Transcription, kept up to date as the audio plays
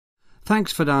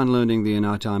Thanks for downloading the In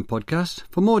Our Time podcast.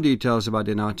 For more details about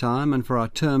In Our Time and for our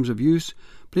terms of use,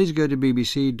 please go to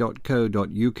bbc.co.uk/Radio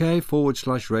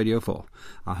 4.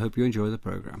 I hope you enjoy the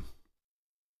programme.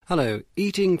 Hello.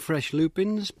 Eating fresh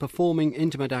lupins, performing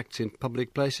intimate acts in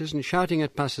public places and shouting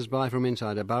at passers-by from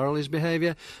inside a barrel is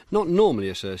behaviour not normally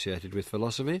associated with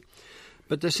philosophy.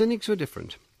 But the Cynics were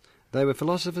different. They were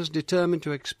philosophers determined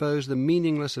to expose the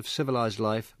meaningless of civilised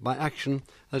life by action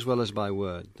as well as by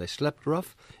word. They slept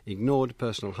rough, ignored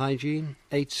personal hygiene,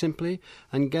 ate simply,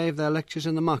 and gave their lectures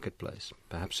in the marketplace.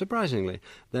 Perhaps surprisingly,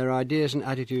 their ideas and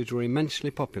attitudes were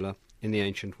immensely popular in the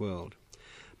ancient world.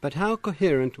 But how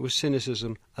coherent was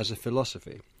cynicism as a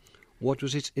philosophy? What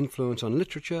was its influence on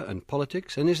literature and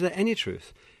politics? And is there any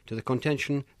truth to the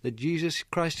contention that Jesus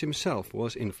Christ himself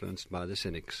was influenced by the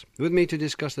Cynics? With me to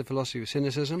discuss the philosophy of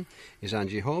cynicism is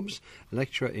Angie Hobbs,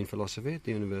 lecturer in philosophy at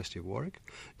the University of Warwick,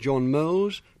 John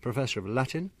Moles, professor of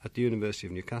Latin at the University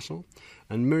of Newcastle,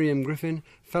 and Miriam Griffin,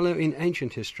 fellow in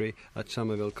ancient history at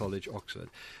Somerville College, Oxford.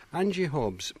 Angie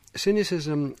Hobbs,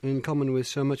 cynicism, in common with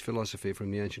so much philosophy from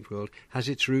the ancient world, has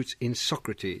its roots in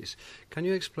Socrates. Can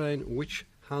you explain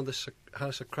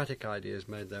how Socratic ideas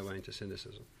made their way into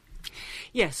cynicism?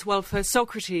 Yes, well, for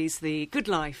Socrates, the good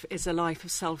life is a life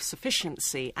of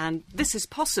self-sufficiency, and this is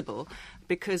possible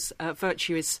because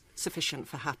virtue is sufficient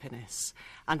for happiness.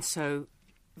 And so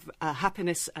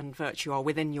happiness and virtue are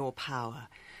within your power.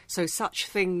 So such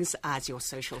things as your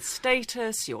social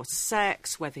status, your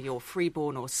sex, whether you're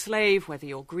freeborn or slave, whether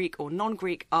you're Greek or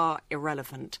non-Greek, are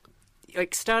irrelevant.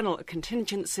 External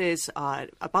contingencies are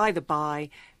by the by.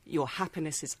 Your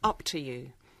happiness is up to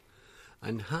you.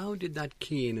 And how did that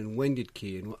key in, and when did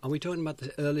key in? Are we talking about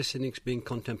the early Cynics being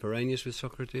contemporaneous with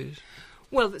Socrates?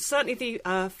 Well, certainly the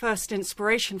first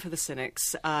inspiration for the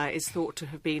Cynics is thought to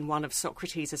have been one of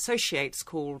Socrates' associates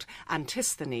called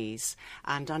Antisthenes.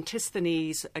 And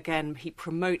Antisthenes, again, he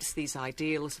promotes these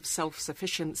ideals of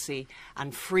self-sufficiency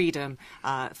and freedom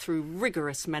through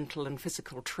rigorous mental and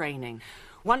physical training.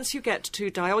 Once you get to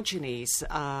Diogenes,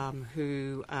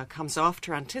 who comes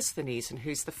after Antisthenes and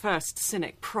who's the first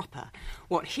Cynic proper,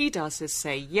 what he does is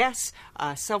say, yes,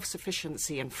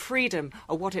 self-sufficiency and freedom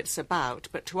are what it's about,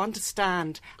 but to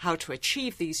understand how to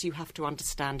achieve these, you have to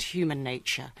understand human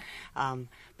nature.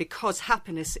 Because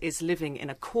happiness is living in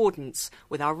accordance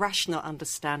with our rational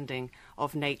understanding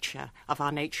of nature, of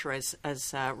our nature as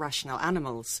rational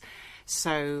animals.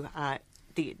 So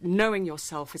the knowing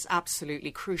yourself is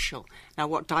absolutely crucial. Now,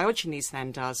 what Diogenes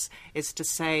then does is to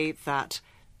say that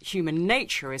human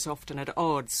nature is often at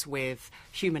odds with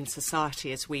human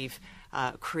society as we've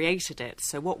created it.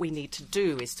 So what we need to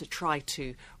do is to try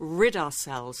to rid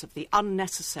ourselves of the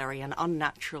unnecessary and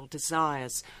unnatural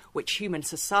desires which human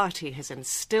society has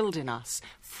instilled in us,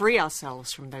 free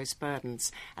ourselves from those burdens,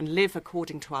 and live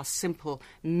according to our simple,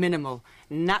 minimal,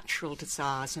 natural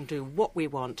desires and do what we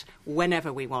want,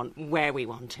 whenever we want, where we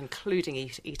want, including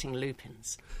eating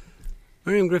lupins.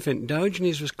 Miriam Griffin,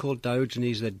 Diogenes was called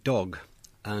Diogenes the dog,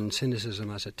 and cynicism,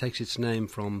 as it takes its name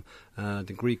from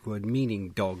the Greek word meaning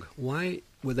dog. Why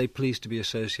were they pleased to be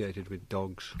associated with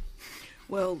dogs?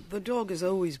 Well, the dog has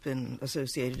always been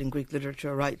associated in Greek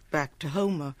literature, right back to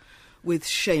Homer, with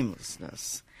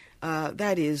shamelessness.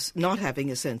 That is, not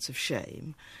having a sense of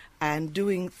shame and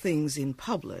doing things in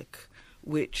public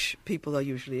which people are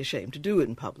usually ashamed to do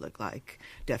in public, like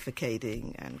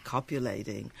defecating and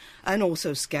copulating, and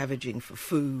also scavenging for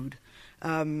food.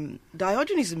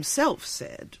 Diogenes himself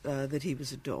said that he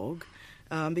was a dog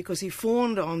because he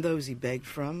fawned on those he begged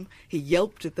from, he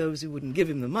yelped at those who wouldn't give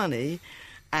him the money,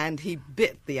 and he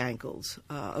bit the ankles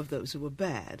of those who were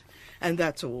bad. And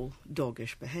that's all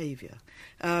doggish behaviour.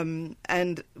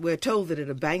 And we're told that at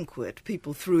a banquet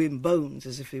people threw him bones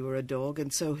as if he were a dog,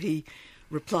 and so he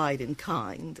replied in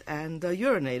kind and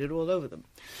urinated all over them.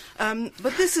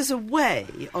 But this is a way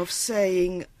of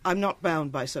saying, I'm not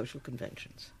bound by social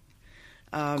conventions.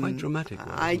 Quite dramatic.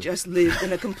 I just live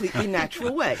in a completely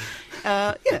natural way.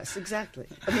 Yes, exactly.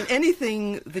 I mean,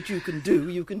 anything that you can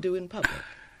do in public.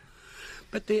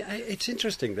 But it's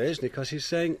interesting there, isn't it? Because he's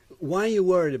saying, why are you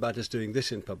worried about us doing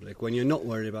this in public when you're not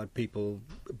worried about people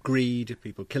greed,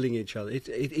 people killing each other?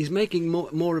 He's making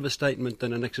more of a statement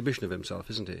than an exhibition of himself,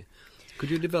 isn't he? Could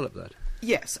you develop that?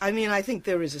 Yes. I mean, I think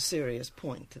there is a serious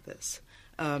point to this.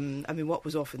 I mean, what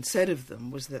was often said of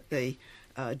them was that they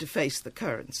deface the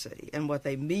currency, and what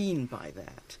they mean by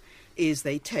that is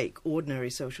they take ordinary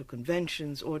social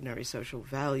conventions, ordinary social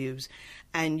values,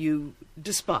 and you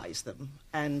despise them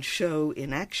and show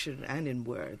in action and in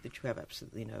word that you have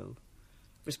absolutely no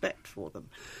respect for them.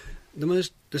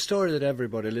 The story that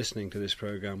everybody listening to this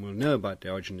program will know about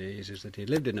Diogenes is that he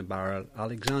lived in a barrel.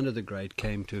 Alexander the Great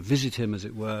came to visit him, as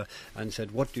it were, and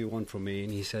said, "What do you want from me?"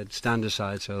 And he said, "Stand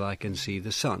aside so that I can see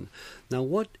the sun." Now,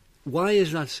 why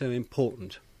is that so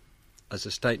important as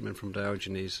a statement from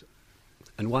Diogenes?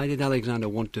 And why did Alexander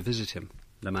want to visit him,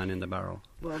 the man in the barrel?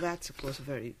 Well, that's, of course, a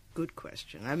very good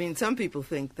question. I mean, some people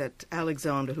think that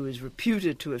Alexander, who is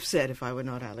reputed to have said, "If I were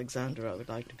not Alexander, I would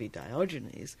like to be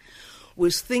Diogenes,"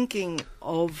 was thinking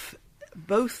of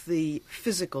both the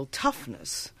physical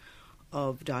toughness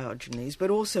of Diogenes, but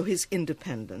also his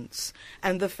independence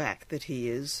and the fact that he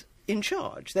is in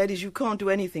charge. That is, you can't do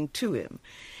anything to him.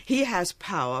 He has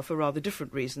power for rather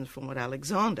different reasons from what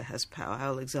Alexander has power.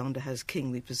 Alexander has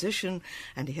kingly position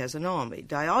and he has an army.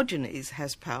 Diogenes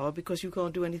has power because you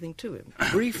can't do anything to him.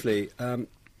 Briefly,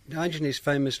 Diogenes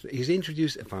he's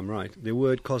introduced, if I'm right, the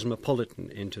word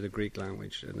cosmopolitan into the Greek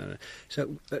language.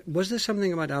 So was there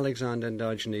something about Alexander and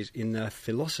Diogenes in their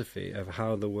philosophy of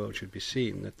how the world should be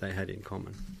seen that they had in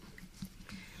common?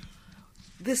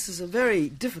 This is a very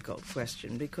difficult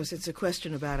question because it's a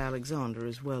question about Alexander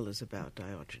as well as about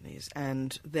Diogenes.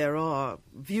 And there are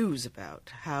views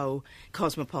about how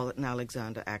cosmopolitan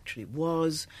Alexander actually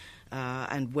was,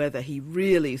 and whether he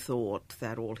really thought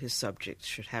that all his subjects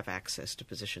should have access to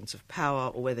positions of power,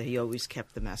 or whether he always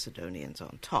kept the Macedonians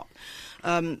on top.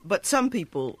 But some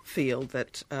people feel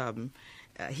that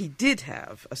he did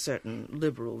have a certain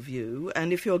liberal view,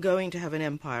 and if you're going to have an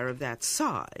empire of that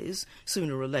size,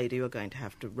 sooner or later you're going to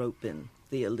have to rope in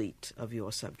the elite of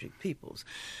your subject peoples.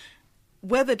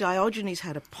 Whether Diogenes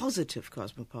had a positive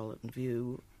cosmopolitan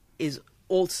view is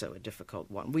also a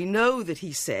difficult one. We know that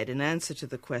he said, in answer to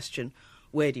the question,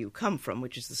 "Where do you come from?"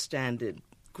 which is the standard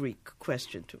Greek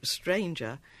question to a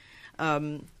stranger,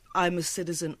 I'm a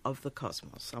citizen of the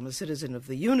cosmos. I'm a citizen of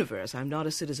the universe. I'm not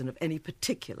a citizen of any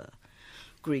particular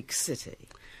Greek city.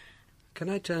 Can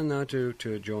I turn now to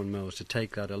John Mills to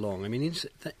take that along? I mean,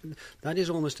 that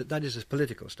is a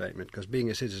political statement, because being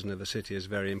a citizen of a city is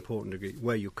very important.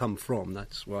 Where you come from,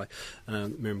 that's why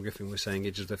Miriam Griffin was saying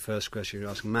it is the first question you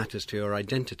ask matters to your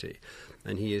identity.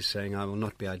 And he is saying, I will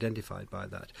not be identified by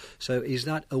that. So is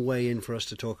that a way in for us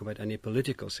to talk about any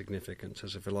political significance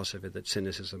as a philosophy that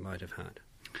cynicism might have had?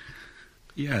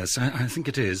 Yes, I think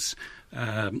it is.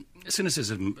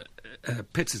 Cynicism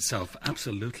pits itself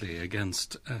absolutely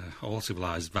against all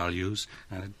civilized values,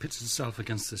 and it pits itself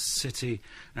against the city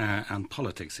and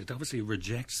politics. It obviously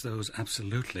rejects those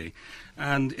absolutely,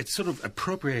 and it sort of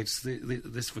appropriates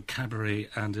this vocabulary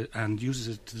and uses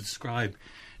it to describe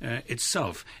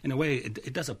itself. In a way,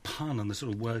 it does a pun on the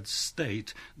sort of word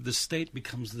state. The state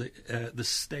becomes the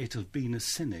state of being a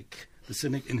cynic, the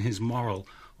cynic in his moral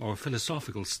or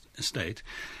philosophical state.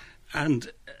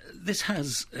 And this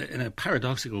has, in a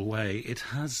paradoxical way, it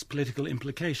has political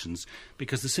implications,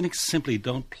 because the cynics simply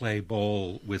don't play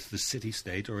ball with the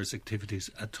city-state or its activities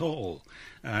at all.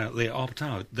 They opt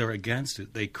out, they're against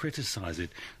it, they criticize it,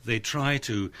 they try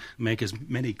to make as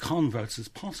many converts as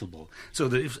possible. So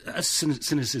that as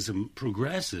cynicism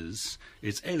progresses,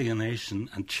 its alienation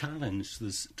and challenge to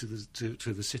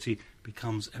the city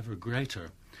becomes ever greater.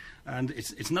 And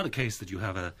it's not a case that you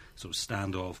have a sort of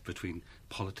standoff between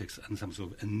politics and some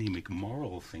sort of anemic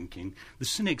moral thinking. The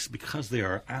cynics, because they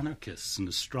are anarchists in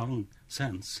a strong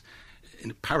sense,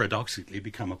 paradoxically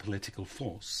become a political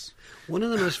force. One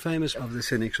of the most famous of the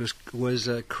cynics was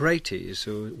Crates,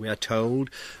 who we are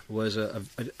told was a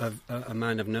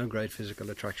man of no great physical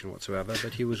attraction whatsoever,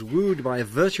 but he was wooed by a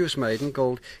virtuous maiden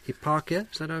called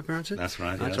Hipparchia. Is that how I pronounce it? That's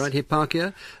right. That's yes. right,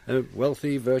 Hipparchia, a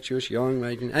wealthy, virtuous young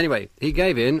maiden. Anyway, he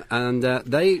gave in, and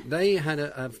they had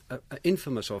a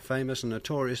infamous or famous and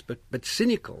notorious but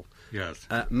cynical Yes.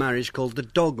 Marriage called the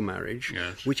dog marriage,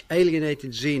 Yes. which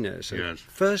alienated Zeno. So Yes.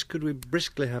 first, could we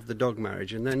briskly have the dog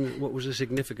marriage, and then what was the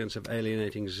significance of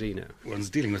alienating Zeno? One's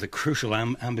dealing with a crucial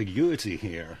ambiguity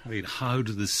here. I mean, how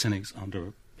do the cynics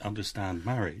understand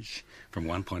marriage? From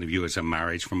one point of view, it's a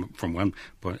marriage. From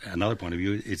another point of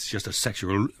view, it's just a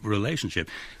sexual relationship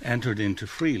entered into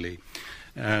freely.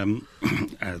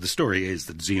 The story is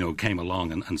that Zeno came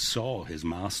along and saw his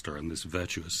master and this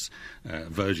virtuous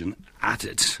virgin at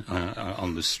it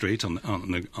on the street,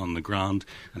 on the ground,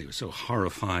 and he was so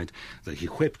horrified that he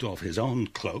whipped off his own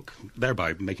cloak,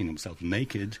 thereby making himself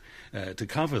naked to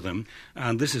cover them.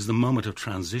 And this is the moment of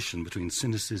transition between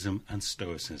cynicism and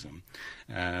stoicism.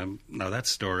 Now that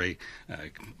story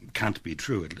can't be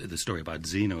true, the story about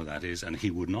Zeno, that is, and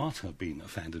he would not have been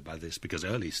offended by this, because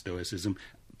early stoicism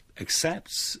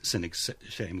accepts cynic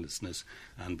shamelessness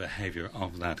and behaviour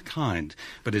of that kind,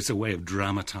 but it's a way of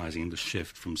dramatising the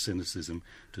shift from cynicism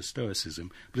to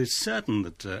stoicism. But it's certain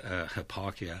that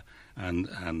Hipparchia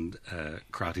and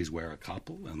Crates were a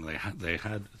couple, and they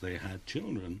had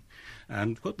children,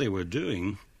 and what they were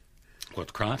doing,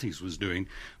 what Crates was doing,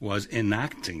 was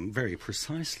enacting very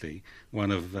precisely one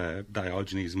of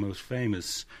Diogenes' most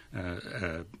famous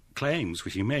claims,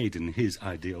 which he made in his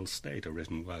Ideal State, a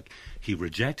written work. He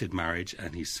rejected marriage,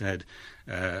 and he said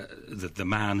that the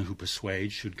man who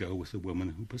persuades should go with the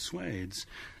woman who persuades.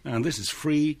 And this is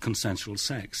free consensual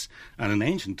sex. And in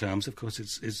ancient terms, of course,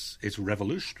 it's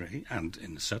revolutionary, and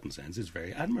in a certain sense, it's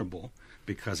very admirable,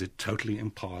 because it totally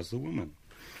empowers the woman.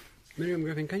 Miriam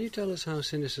Griffin, can you tell us how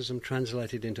cynicism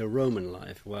translated into Roman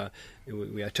life, where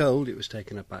we are told it was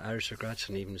taken up by aristocrats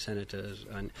and even senators,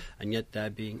 and yet they're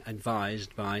being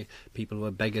advised by people who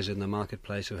are beggars in the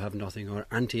marketplace who have nothing, or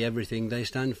anti-everything they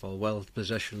stand for, wealth,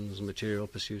 possessions, material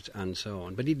pursuits, and so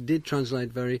on. But it did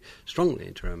translate very strongly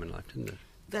into Roman life, didn't it?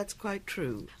 That's quite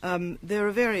true. There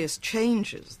are various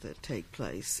changes that take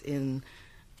place in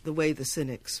the way the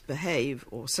cynics behave,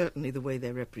 or certainly the way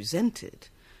they're represented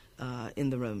in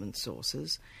the Roman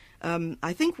sources.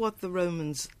 I think what the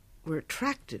Romans were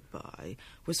attracted by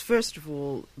was, first of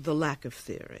all, the lack of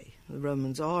theory. The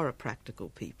Romans are a practical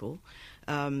people,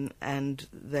 and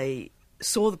they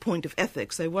saw the point of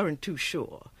ethics. They weren't too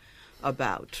sure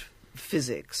about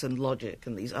physics and logic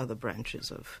and these other branches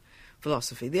of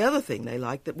philosophy. The other thing they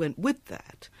liked that went with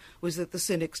that was that the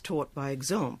Cynics taught by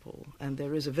example, and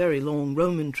there is a very long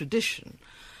Roman tradition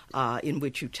in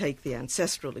which you take the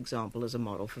ancestral example as a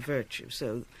model for virtue.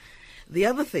 So the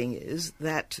other thing is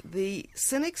that the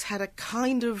Cynics had a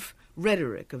kind of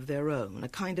rhetoric of their own, a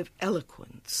kind of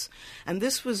eloquence, and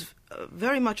this was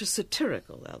very much a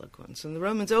satirical eloquence, and the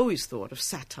Romans always thought of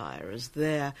satire as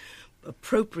their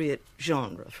appropriate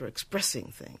genre for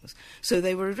expressing things. So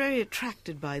they were very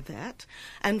attracted by that.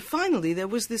 And finally, there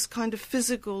was this kind of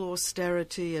physical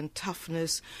austerity and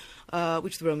toughness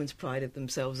which the Romans prided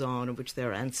themselves on, and which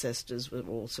their ancestors were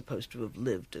all supposed to have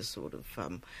lived as sort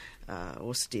of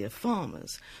austere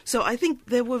farmers. So I think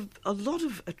there were a lot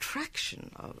of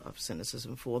attraction of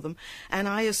cynicism for them, and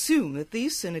I assume that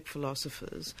these Cynic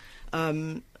philosophers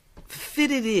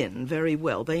fitted in very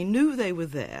well. They knew they were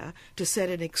there to set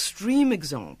an extreme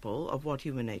example of what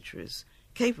human nature is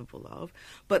capable of,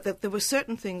 but that there were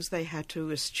certain things they had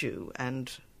to eschew,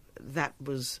 and that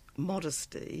was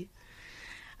modesty.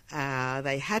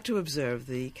 They had to observe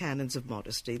the canons of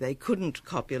modesty. They couldn't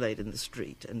copulate in the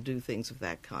street and do things of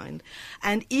that kind.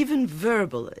 And even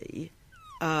verbally,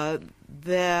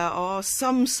 there are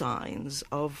some signs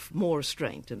of more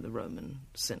restraint in the Roman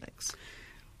Cynics.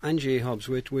 Angie Hobbs,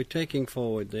 we're taking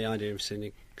forward the idea of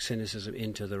cynicism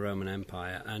into the Roman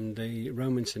Empire, and the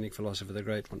Roman Cynic philosopher, the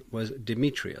great one, was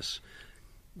Demetrius.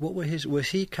 Was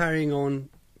he carrying on?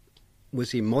 Was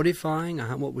he modifying?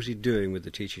 What was he doing with the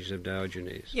teachings of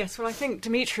Diogenes? Yes, well, I think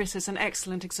Demetrius is an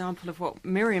excellent example of what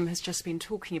Miriam has just been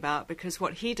talking about, because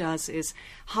what he does is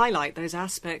highlight those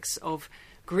aspects of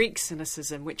Greek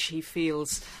cynicism which he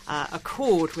feels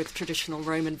accord with traditional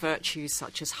Roman virtues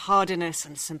such as hardiness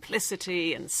and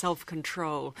simplicity and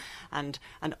self-control and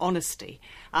honesty.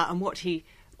 And what he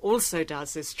also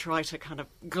does is try to kind of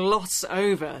gloss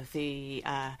over the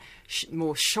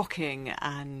more shocking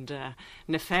and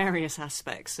nefarious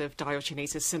aspects of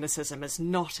Diogenes' cynicism as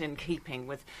not in keeping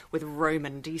with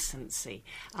Roman decency.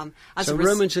 So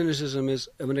Roman cynicism is,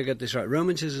 I'm going to get this right,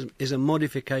 Roman cynicism is a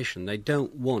modification. They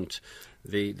don't want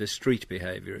the street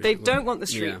behaviour. They don't want the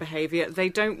street behaviour. They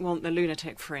don't want the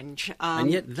lunatic fringe.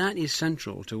 And yet that is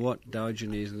central to what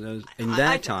Diogenes and those in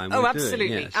their time were absolutely,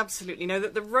 doing. Yes. Absolutely. No,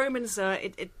 that the Romans,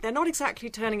 they're not exactly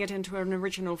turning it into an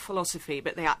original philosophy,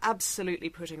 but they are absolutely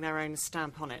putting their own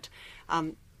stamp on it.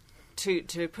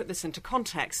 To put this into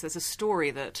context, there's a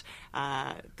story that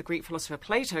the Greek philosopher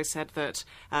Plato said that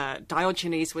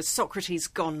Diogenes was Socrates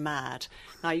gone mad.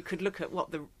 Now, you could look at what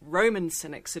the Roman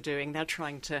Cynics are doing. They're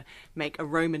trying to make a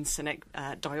Roman Cynic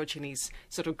Diogenes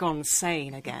sort of gone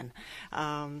sane again.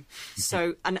 And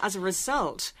as a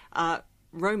result,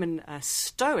 Roman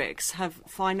Stoics have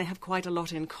quite a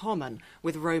lot in common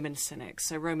with Roman Cynics.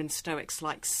 So Roman Stoics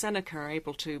like Seneca are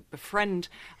able to befriend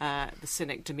the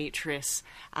Cynic Demetrius,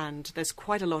 and there's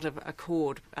quite a lot of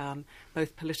accord,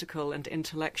 both political and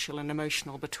intellectual and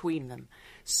emotional, between them.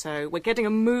 So we're getting a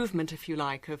movement, if you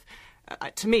like, of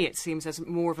to me it seems as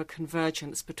more of a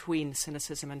convergence between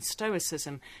Cynicism and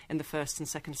Stoicism in the 1st and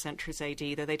 2nd centuries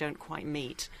AD, though they don't quite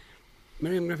meet.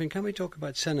 Miriam Griffin, can we talk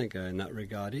about Seneca in that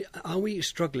regard? Are we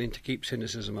struggling to keep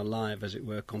cynicism alive, as it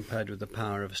were, compared with the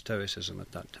power of Stoicism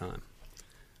at that time?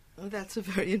 That's a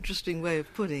very interesting way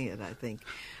of putting it, I think.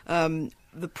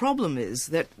 The problem is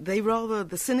that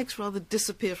the cynics rather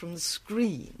disappear from the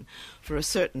screen for a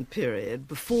certain period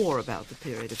before about the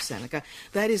period of Seneca.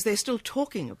 That is, they're still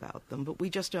talking about them, but we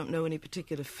just don't know any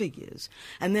particular figures.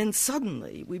 And then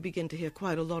suddenly we begin to hear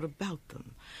quite a lot about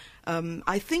them.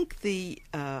 I think the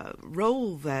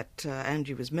role that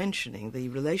Angie was mentioning, the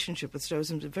relationship with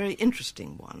Stoicism, is a very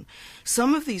interesting one.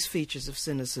 Some of these features of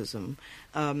cynicism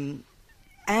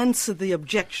answer the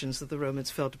objections that the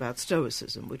Romans felt about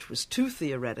Stoicism, which was too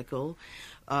theoretical.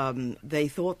 They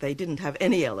thought they didn't have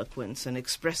any eloquence and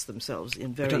expressed themselves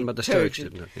in very talking about the Stoics,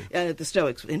 didn't it? Yeah. The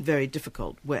Stoics in very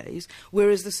difficult ways,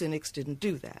 whereas the Cynics didn't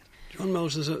do that. John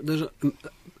Moles,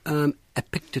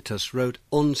 Epictetus wrote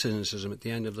on cynicism at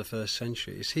the end of the 1st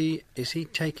century. Is he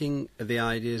taking the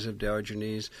ideas of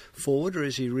Diogenes forward, or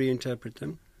is he reinterpret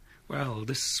them? Well,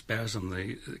 this bears on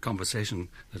the conversation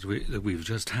that we've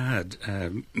just had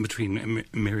between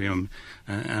Miriam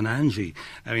and Angie.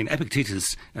 I mean,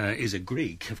 Epictetus is a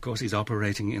Greek. Of course, he's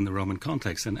operating in the Roman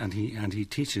context, and he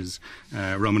teaches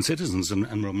Roman citizens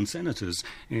and Roman senators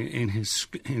in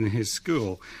his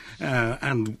school.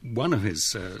 And one of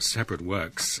his separate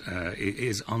works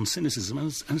is on cynicism, and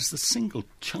it's the single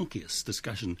chunkiest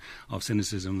discussion of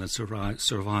cynicism that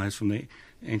survives from the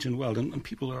ancient world. And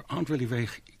people aren't really very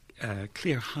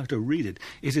clear how to read it.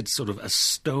 Is it sort of a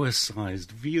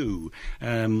stoicized view?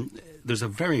 There's a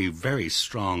very, very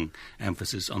strong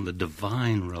emphasis on the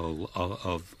divine role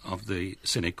of the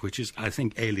cynic, which is, I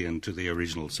think, alien to the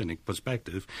original cynic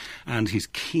perspective. And he's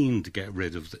keen to get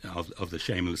rid of the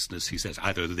shamelessness. He says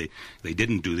either they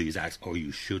didn't do these acts or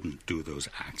you shouldn't do those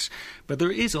acts. But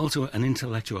there is also an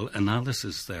intellectual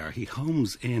analysis there. He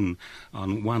homes in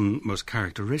on one most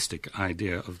characteristic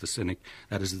idea of the cynic,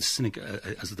 that is the cynic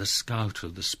as the scout or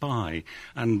the spy.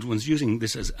 And one's using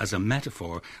this as a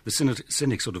metaphor. The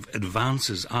cynic sort of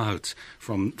advances out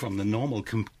from the normal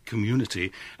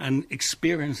community and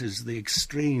experiences the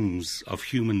extremes of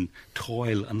human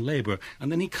toil and labour,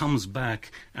 and then he comes back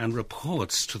and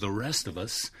reports to the rest of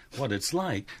us what it's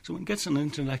like. So one gets an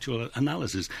intellectual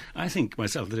analysis. I think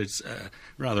myself that it's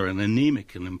rather an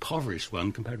anemic and impoverished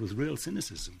one compared with real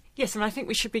cynicism. Yes, and I think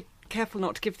we should be careful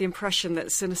not to give the impression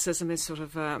that cynicism is sort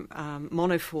of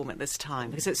monoform at this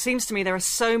time, because it seems to me there are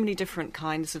so many different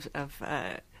kinds of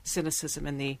cynicism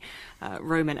in the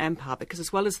Roman Empire, because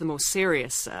as well as the more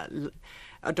serious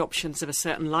adoptions of a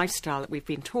certain lifestyle that we've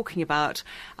been talking about,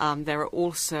 there are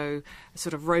also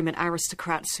sort of Roman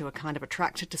aristocrats who are kind of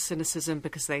attracted to cynicism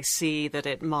because they see that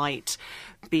it might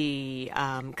be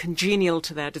congenial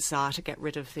to their desire to get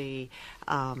rid of the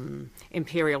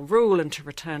imperial rule and to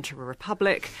return to a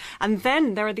republic. And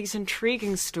then there are these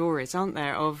intriguing stories, aren't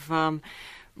there, of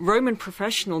Roman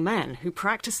professional men who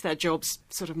practice their jobs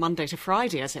sort of Monday to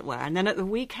Friday, as it were, and then at the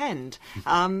weekend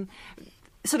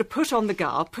sort of put on the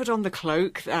garb, put on the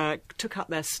cloak, took up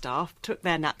their staff, took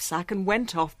their knapsack and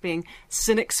went off being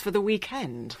cynics for the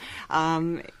weekend. I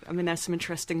mean, there's some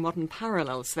interesting modern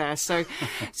parallels there. So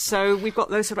we've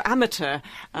got those sort of amateur,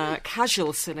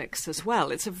 casual cynics as well.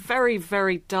 It's a very,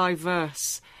 very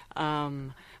diverse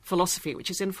philosophy which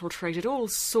has infiltrated all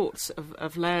sorts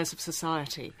of layers of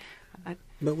society.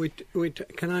 But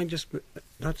can I just...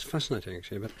 That's fascinating,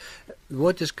 actually. But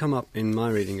what has come up in my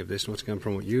reading of this, and what's come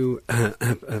from what you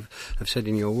have said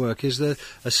in your work, is the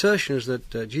assertions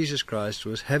that Jesus Christ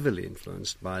was heavily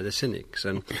influenced by the Cynics,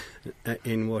 and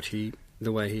in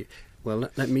the way he...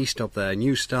 Well, let me stop there, and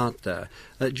you start there.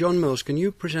 John Mills, can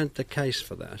you present the case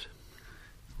for that?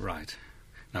 Right.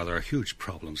 Now, there are huge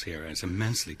problems here, and it's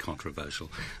immensely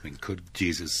controversial. I mean, could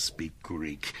Jesus speak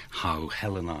Greek? How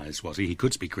Hellenized was he? He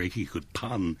could speak Greek. He could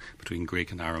pun between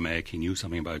Greek and Aramaic. He knew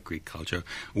something about Greek culture.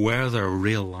 Were there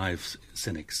real-life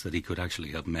cynics that he could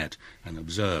actually have met and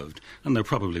observed? And there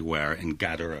probably were in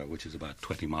Gadara, which is about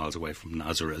 20 miles away from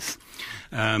Nazareth.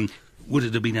 Would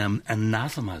it have been an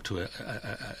anathema to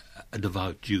a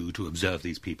devout Jew to observe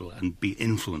these people and be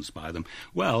influenced by them?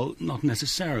 Well, not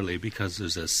necessarily, because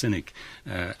there's a cynic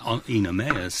in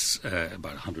Emmaus,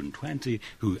 about 120,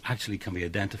 who actually can be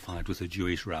identified with a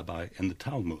Jewish rabbi in the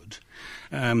Talmud.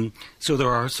 So there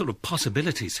are sort of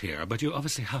possibilities here, but you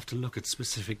obviously have to look at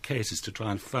specific cases to try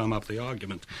and firm up the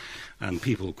argument. And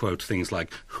people quote things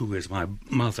like, who is my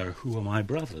mother, who are my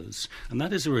brothers? And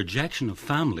that is a rejection of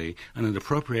family and an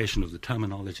appropriation of the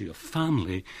terminology of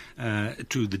family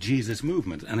to the Jesus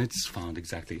movement. And it's found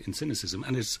exactly in cynicism.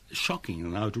 And it's shocking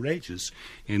and outrageous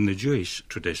in the Jewish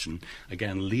tradition.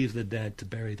 Again, leave the dead to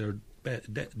bury their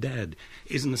dead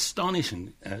is an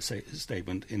astonishing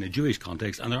statement in a Jewish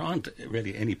context, and there aren't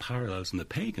really any parallels in the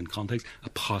pagan context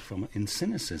apart from in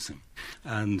cynicism.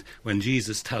 And when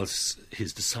Jesus tells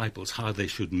his disciples how they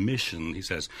should mission, he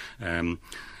says,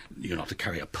 you're not to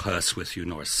carry a purse with you,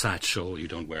 nor a satchel, you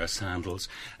don't wear sandals.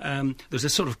 There's a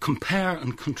sort of compare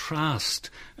and contrast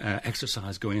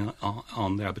exercise going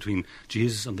on there between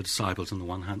Jesus and the disciples on the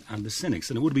one hand and the cynics.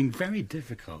 And it would have been very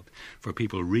difficult for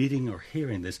people reading or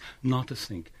hearing this not to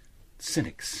think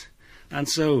cynics. And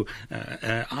so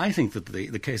I think that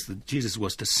the case that Jesus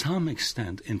was to some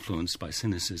extent influenced by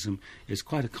cynicism is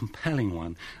quite a compelling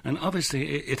one. And obviously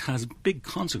it has big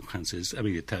consequences. I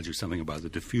mean, it tells you something about the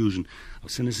diffusion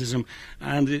of cynicism.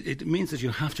 And it means that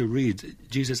you have to read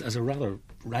Jesus as a rather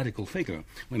radical figure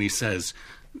when he says,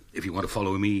 if you want to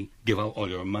follow me, give out all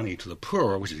your money to the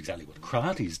poor, which is exactly what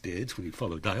Crates did when he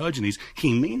followed Diogenes.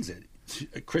 He means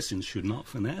it. Christians should not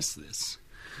finesse this.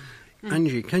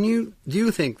 Angie, do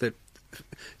you think that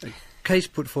a case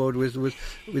put forward with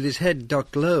his head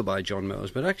ducked low by John Mills,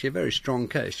 but actually a very strong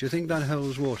case, do you think that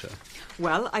holds water?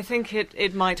 Well, I think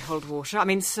it might hold water. I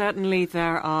mean, certainly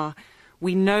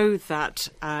we know that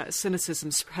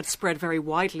cynicism had spread very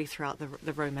widely throughout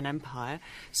the Roman Empire,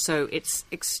 so it's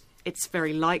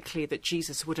very likely that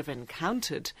Jesus would have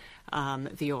encountered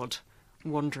the odd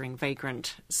wandering,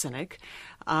 vagrant cynic.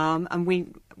 And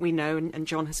we know, and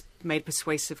John has made a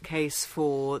persuasive case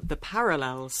for the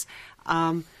parallels.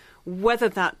 Whether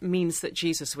that means that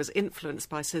Jesus was influenced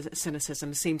by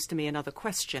cynicism seems to me another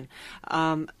question.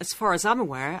 As far as I'm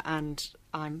aware, and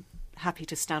I'm happy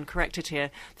to stand corrected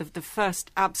here, the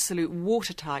first absolute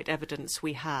watertight evidence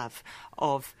we have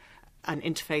of an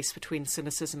interface between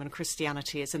cynicism and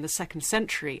Christianity is in the 2nd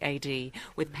century AD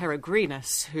with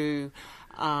Peregrinus, who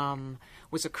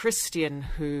was a Christian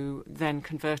who then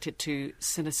converted to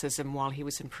cynicism while he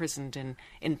was imprisoned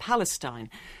in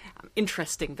Palestine.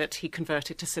 Interesting that he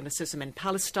converted to cynicism in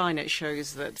Palestine. It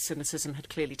shows that cynicism had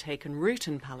clearly taken root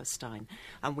in Palestine.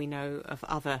 And we know of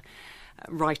other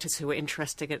writers who were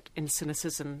interested in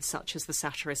cynicism, such as the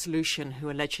satirist Lucian, who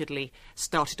allegedly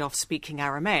started off speaking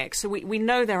Aramaic. So we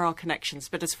know there are connections,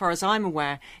 but as far as I'm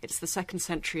aware, it's the 2nd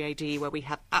century AD where we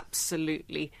have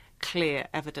absolutely clear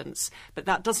evidence. But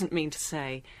that doesn't mean to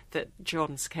say that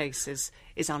John's case is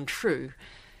untrue.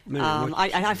 Miriam,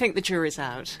 I think the jury's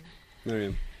out.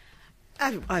 Miriam.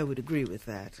 I would agree with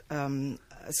that.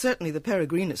 Certainly the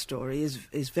Peregrinus story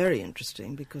is very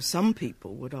interesting because some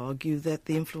people would argue that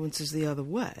the influence is the other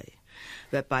way,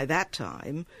 that by that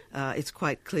time it's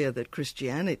quite clear that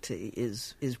Christianity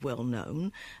is well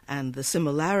known and the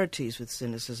similarities with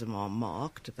cynicism are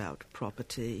marked about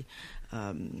property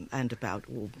and about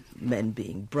all men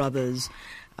being brothers.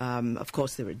 Of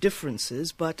course, there are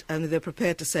differences, but they're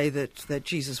prepared to say that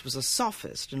Jesus was a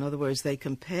sophist. In other words, they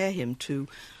compare him to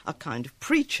a kind of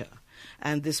preacher.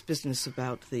 And this business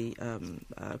about the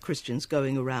Christians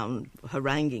going around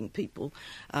haranguing people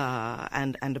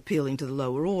and appealing to the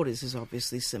lower orders is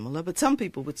obviously similar. But some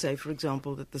people would say, for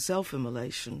example, that the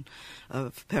self-immolation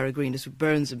of Peregrinus, who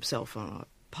burns himself on a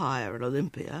pyre at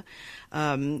Olympia,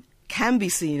 can be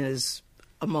seen as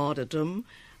a martyrdom,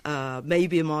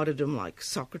 maybe a martyrdom like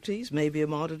Socrates, maybe a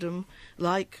martyrdom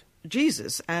like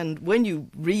Jesus. And when you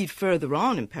read further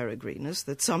on in Peregrinus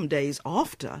that some days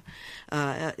after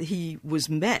he was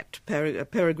met,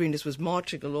 Peregrinus was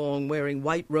marching along wearing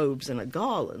white robes and a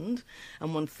garland,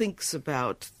 and one thinks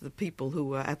about the people who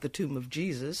were at the tomb of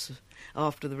Jesus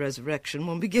after the resurrection,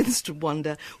 one begins to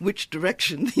wonder which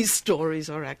direction these stories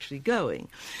are actually going.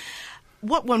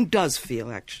 What one does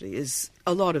feel, actually, is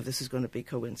a lot of this is going to be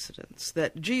coincidence,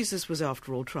 that Jesus was,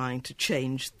 after all, trying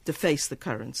to face the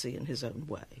currency in his own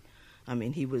way. I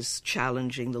mean, he was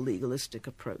challenging the legalistic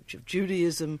approach of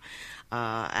Judaism,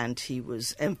 and he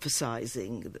was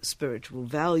emphasizing the spiritual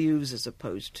values as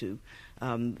opposed to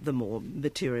the more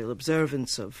material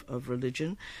observance of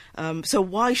religion. So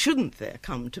why shouldn't there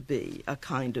come to be a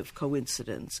kind of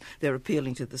coincidence? They're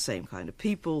appealing to the same kind of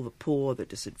people, the poor, the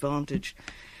disadvantaged.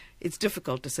 It's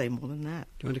difficult to say more than that.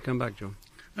 Do you want to come back, John?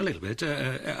 A little bit.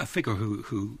 A figure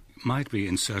who might be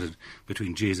inserted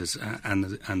between Jesus and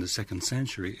the 2nd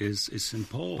century is St.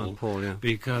 Paul. Paul, yeah.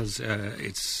 Because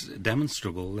it's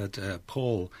demonstrable that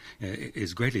Paul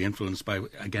is greatly influenced by,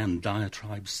 again,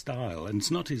 diatribe style. And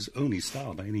it's not his only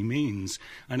style by any means.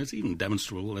 And it's even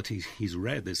demonstrable that he's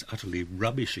read this utterly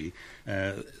rubbishy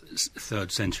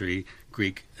 3rd century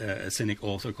Greek cynic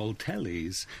author called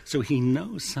Telles. So he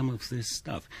knows some of this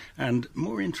stuff. And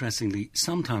more interestingly,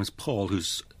 sometimes Paul,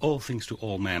 who's all things to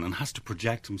all men and has to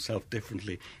project himself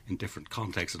differently in different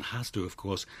contexts and has to, of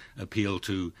course, appeal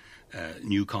to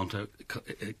new converts,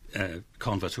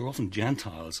 who are often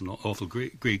Gentiles and awful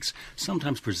Greeks,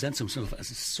 sometimes presents himself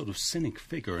as a sort of cynic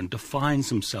figure and defines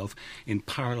himself in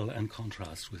parallel and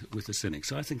contrast with the cynic.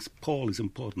 So I think Paul is an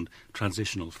important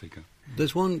transitional figure.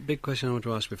 There's one big question I want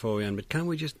to ask before we end, but can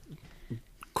we just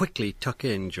quickly tuck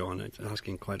in, John,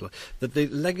 asking quite a lot, that the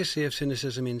legacy of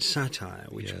cynicism in satire,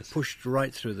 which pushed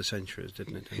right through the centuries,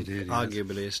 didn't it? It did,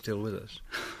 arguably is still with us.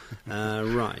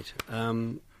 Right.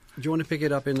 Do you want to pick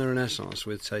it up in the Renaissance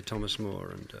with, say, Thomas More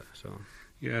and so on?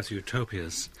 Yes,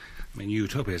 utopias. I mean,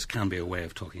 utopias can be a way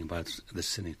of talking about the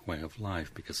cynic way of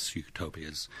life, because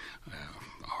utopias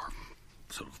are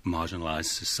sort of marginalised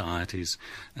societies.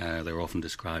 They're often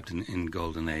described in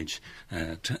Golden Age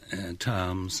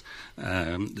terms.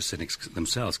 The cynics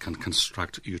themselves can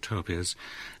construct utopias.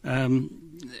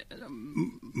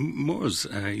 More's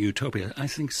utopia, I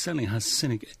think, certainly has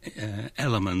cynic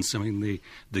elements. I mean,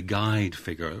 the guide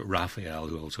figure, Raphael,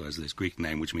 who also has this Greek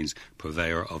name, which means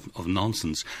purveyor of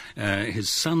nonsense, he's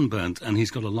sunburnt and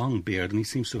he's got a long beard and he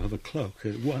seems to have a cloak,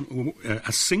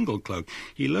 a single cloak.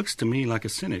 He looks to me like a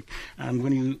cynic. And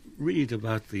when you read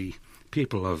about the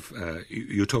people of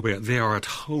utopia, they are at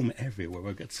home everywhere.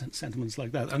 We get sentiments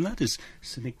like that. And that is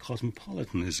cynic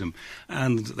cosmopolitanism.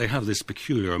 And they have this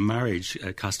peculiar marriage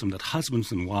custom that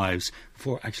husbands and wives,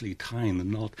 before actually tying the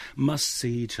knot, must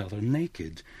see each other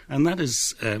naked. And that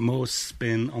is more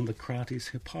spin on the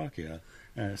Crates Hipparchia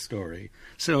story.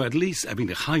 So at least, I mean,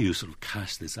 how you sort of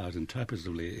cast this out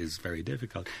interpretively is very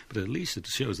difficult, but at least it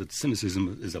shows that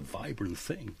cynicism is a vibrant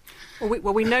thing.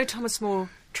 Well, we know Thomas More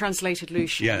translated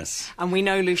Lucian. Yes. And we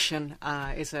know Lucian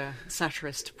is a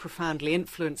satirist profoundly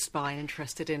influenced by and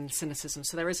interested in cynicism.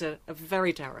 So there is a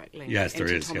very direct link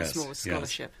into Thomas More's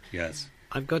scholarship. Yes.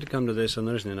 I've got to come to this, and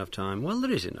there isn't enough time. Well,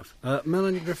 there is enough.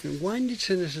 Melanie Griffin, when did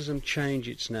cynicism change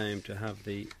its name to have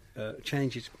the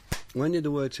when did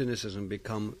the word cynicism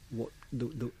become what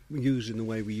used in the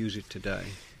way we use it today?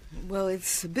 Well,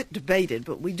 it's a bit debated,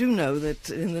 but we do know that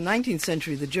in the 19th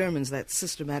century, the Germans, that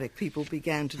systematic people,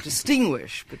 began to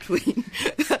distinguish between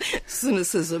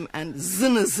cynicism and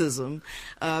cynicism.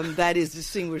 That is,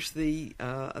 distinguish the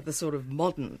sort of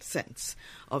modern sense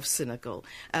of cynical.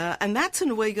 And that's, in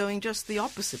a way, going just the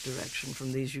opposite direction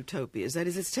from these utopias. That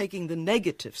is, it's taking the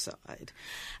negative side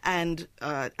and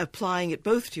applying it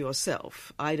both to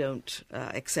yourself. I don't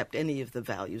accept any of the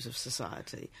values of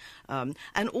society.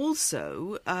 And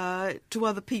also to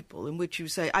other people, in which you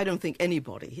say, I don't think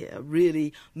anybody here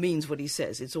really means what he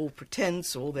says. It's all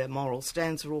pretense, all their moral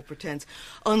stance are all pretense.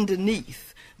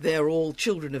 Underneath, they're all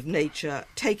children of nature,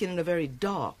 taken in a very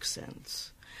dark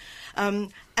sense.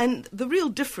 And the real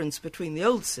difference between the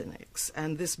old cynics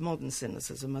and this modern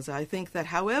cynicism is, I think, that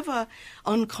however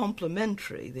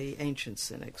uncomplimentary the ancient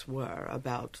cynics were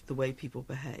about the way people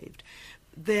behaved,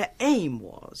 their aim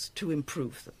was to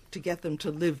improve them, to get them to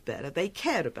live better. They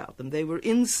cared about them. They were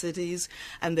in cities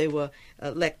and they were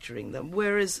lecturing them.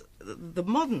 Whereas the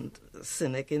modern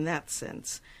cynic, in that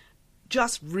sense,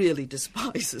 just really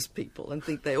despises people and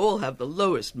think they all have the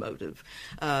lowest motive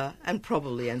and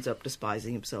probably ends up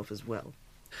despising himself as well.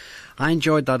 I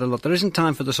enjoyed that a lot. There isn't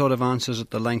time for the sort of answers at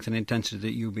the length and intensity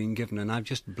that you've been given, and I've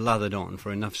just blathered on for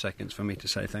enough seconds for me to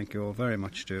say thank you all very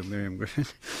much to Miriam Griffin,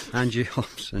 Angie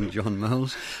Hobbs and John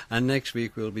Moles. And next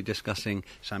week we'll be discussing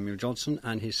Samuel Johnson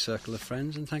and his circle of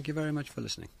friends, and thank you very much for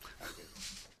listening.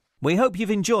 We hope you've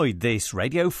enjoyed this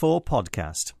Radio 4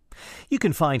 podcast. You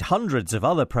can find hundreds of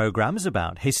other programmes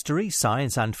about history,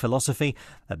 science and philosophy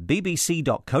at bbc.co.uk/Radio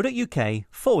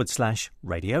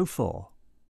 4.